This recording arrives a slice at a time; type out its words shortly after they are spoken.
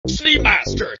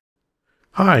Sneemaster!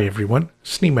 Hi everyone,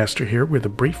 Sneemaster here with a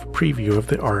brief preview of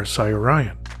the RSI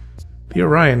Orion. The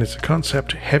Orion is a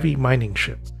concept heavy mining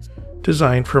ship,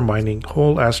 designed for mining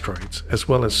whole asteroids as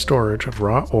well as storage of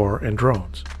raw ore and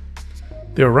drones.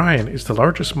 The Orion is the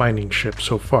largest mining ship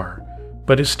so far,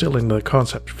 but is still in the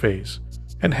concept phase,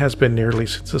 and has been nearly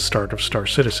since the start of Star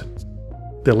Citizen.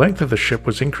 The length of the ship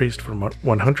was increased from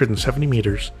 170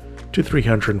 meters to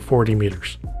 340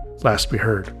 meters, last we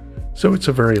heard, so it's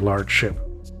a very large ship.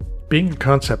 Being a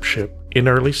concept ship in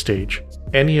early stage,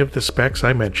 any of the specs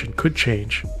I mentioned could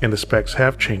change, and the specs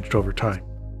have changed over time.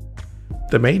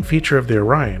 The main feature of the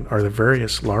Orion are the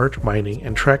various large mining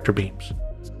and tractor beams.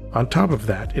 On top of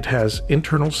that, it has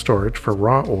internal storage for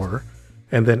raw ore,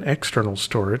 and then external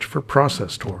storage for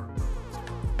processed ore.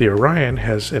 The Orion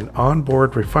has an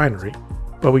onboard refinery,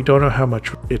 but we don't know how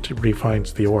much it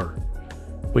refines the ore.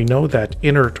 We know that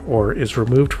inert ore is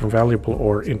removed from valuable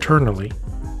ore internally,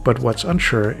 but what's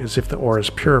unsure is if the ore is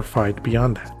purified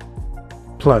beyond that.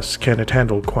 Plus, can it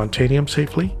handle quantanium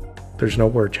safely? There's no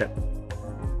word yet.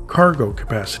 Cargo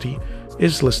capacity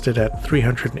is listed at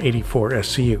 384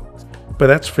 SCU, but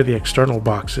that's for the external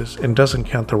boxes and doesn't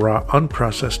count the raw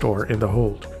unprocessed ore in the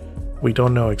hold. We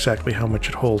don't know exactly how much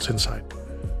it holds inside.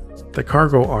 The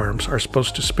cargo arms are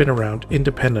supposed to spin around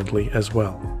independently as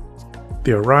well.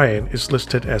 The Orion is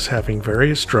listed as having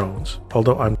various drones,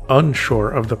 although I'm unsure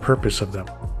of the purpose of them.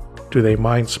 Do they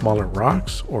mine smaller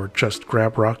rocks, or just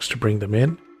grab rocks to bring them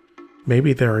in?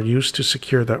 Maybe they are used to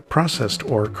secure the processed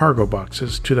ore cargo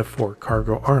boxes to the 4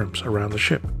 cargo arms around the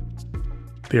ship.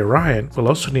 The Orion will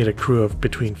also need a crew of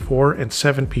between 4 and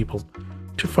 7 people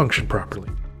to function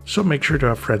properly, so make sure to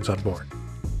have friends on board.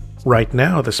 Right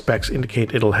now, the specs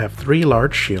indicate it'll have 3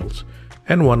 large shields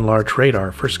and 1 large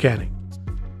radar for scanning.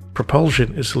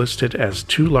 Propulsion is listed as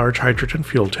 2 large hydrogen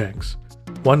fuel tanks,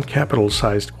 1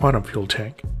 capital-sized quantum fuel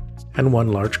tank, and 1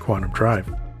 large quantum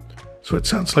drive. So it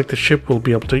sounds like the ship will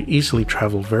be able to easily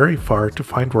travel very far to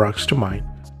find rocks to mine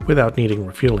without needing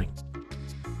refueling.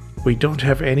 We don't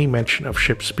have any mention of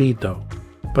ship speed though,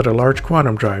 but a large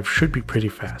quantum drive should be pretty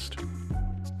fast.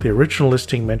 The original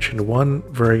listing mentioned 1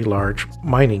 very large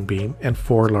mining beam and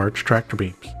 4 large tractor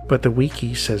beams, but the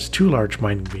wiki says 2 large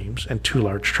mining beams and 2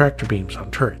 large tractor beams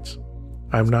on turrets.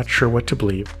 I'm not sure what to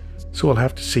believe, so we'll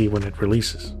have to see when it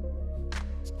releases.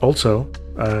 Also,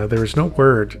 there is no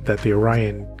word that the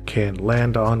Orion can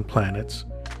land on planets,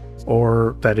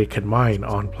 or that it can mine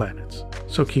on planets,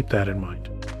 so keep that in mind.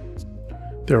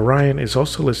 The Orion is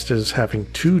also listed as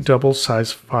having 2 double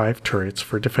size 5 turrets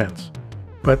for defense,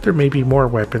 but there may be more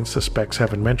weapons the specs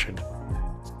haven't mentioned.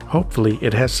 Hopefully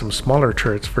it has some smaller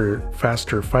turrets for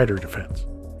faster fighter defense.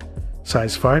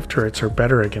 Size 5 turrets are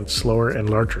better against slower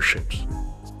and larger ships.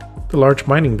 The large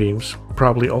mining beams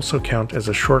probably also count as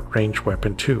a short-range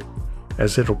weapon too,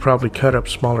 as it'll probably cut up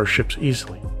smaller ships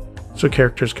easily, so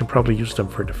characters can probably use them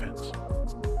for defense.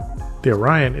 The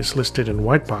Orion is listed in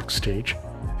white box stage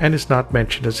and is not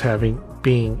mentioned as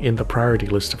being in the priority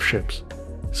list of ships,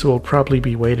 so we'll probably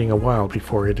be waiting a while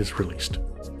before it is released.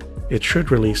 It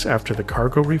should release after the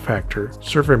cargo refactor,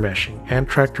 server meshing, and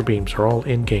tractor beams are all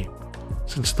in-game,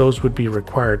 since those would be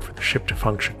required for the ship to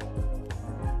function.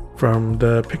 From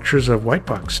the pictures of white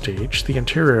box stage, the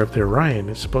interior of the Orion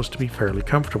is supposed to be fairly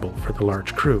comfortable for the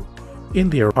large crew, in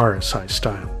the RSI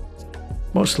style.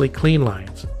 Mostly clean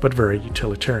lines, but very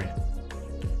utilitarian.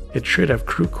 It should have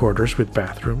crew quarters with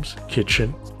bathrooms,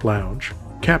 kitchen, lounge,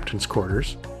 captain's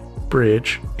quarters,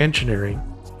 bridge, engineering,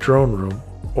 drone room,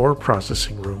 ore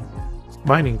processing room,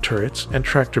 mining turrets, and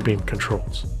tractor beam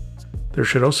controls. There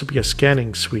should also be a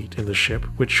scanning suite in the ship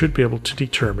which should be able to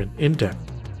determine in depth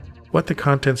what the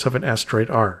contents of an asteroid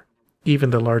are, even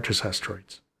the largest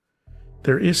asteroids.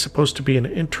 There is supposed to be an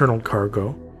internal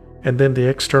cargo, and then the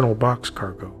external box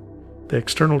cargo. The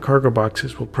external cargo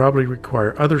boxes will probably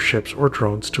require other ships or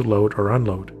drones to load or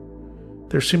unload.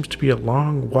 There seems to be a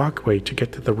long walkway to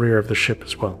get to the rear of the ship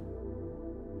as well.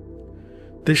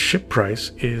 This ship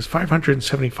price is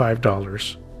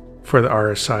 $575 for the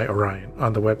RSI Orion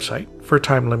on the website for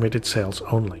time-limited sales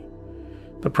only.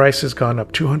 The price has gone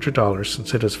up $200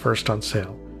 since it is first on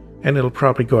sale, and it'll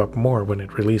probably go up more when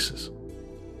it releases.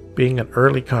 Being an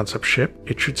early concept ship,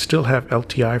 it should still have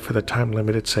LTI for the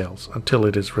time-limited sales until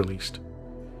it is released.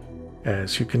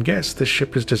 As you can guess, this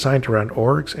ship is designed around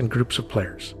orgs and groups of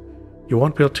players. You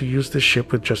won't be able to use this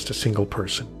ship with just a single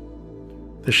person.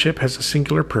 The ship has a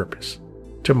singular purpose: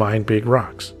 to mine big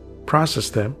rocks,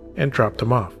 process them, and drop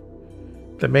them off.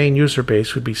 The main user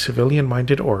base would be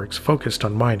civilian-minded orgs focused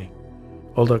on mining,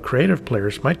 although creative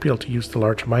players might be able to use the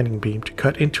large mining beam to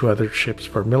cut into other ships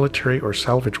for military or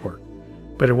salvage work,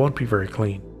 but it won't be very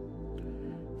clean.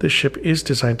 This ship is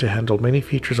designed to handle many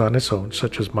features on its own,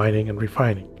 such as mining and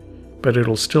refining, but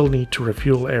it'll still need to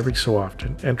refuel every so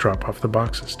often and drop off the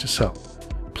boxes to sell.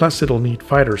 Plus it'll need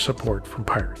fighter support from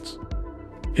pirates.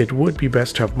 It would be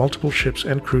best to have multiple ships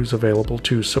and crews available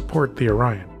to support the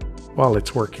Orion while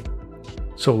it's working.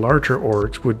 So larger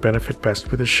orgs would benefit best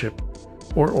with a ship,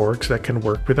 or orgs that can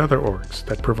work with other orgs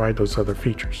that provide those other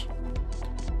features.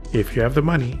 If you have the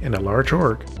money and a large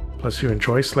org, plus you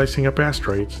enjoy slicing up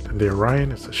asteroids, then the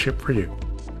Orion is the ship for you.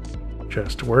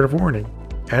 Just a word of warning,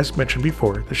 as mentioned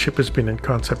before, the ship has been in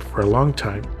concept for a long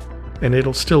time, and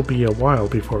it'll still be a while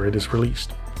before it is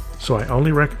released, so I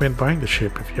only recommend buying the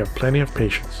ship if you have plenty of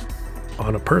patience.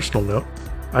 On a personal note,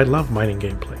 I love mining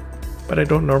gameplay, but I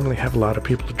don't normally have a lot of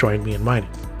people to join me in mining,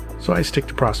 so I stick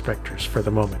to prospectors for the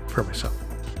moment for myself.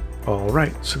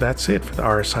 Alright, so that's it for the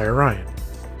RSI Orion.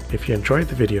 If you enjoyed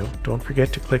the video, don't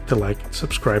forget to click the like and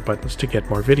subscribe buttons to get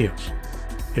more videos.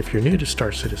 If you're new to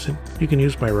Star Citizen, you can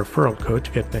use my referral code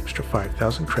to get an extra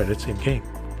 5,000 credits in-game.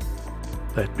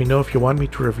 Let me know if you want me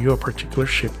to review a particular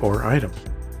ship or item.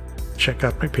 Check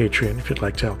out my Patreon if you'd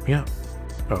like to help me out.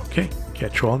 Okay,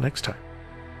 catch you all next time.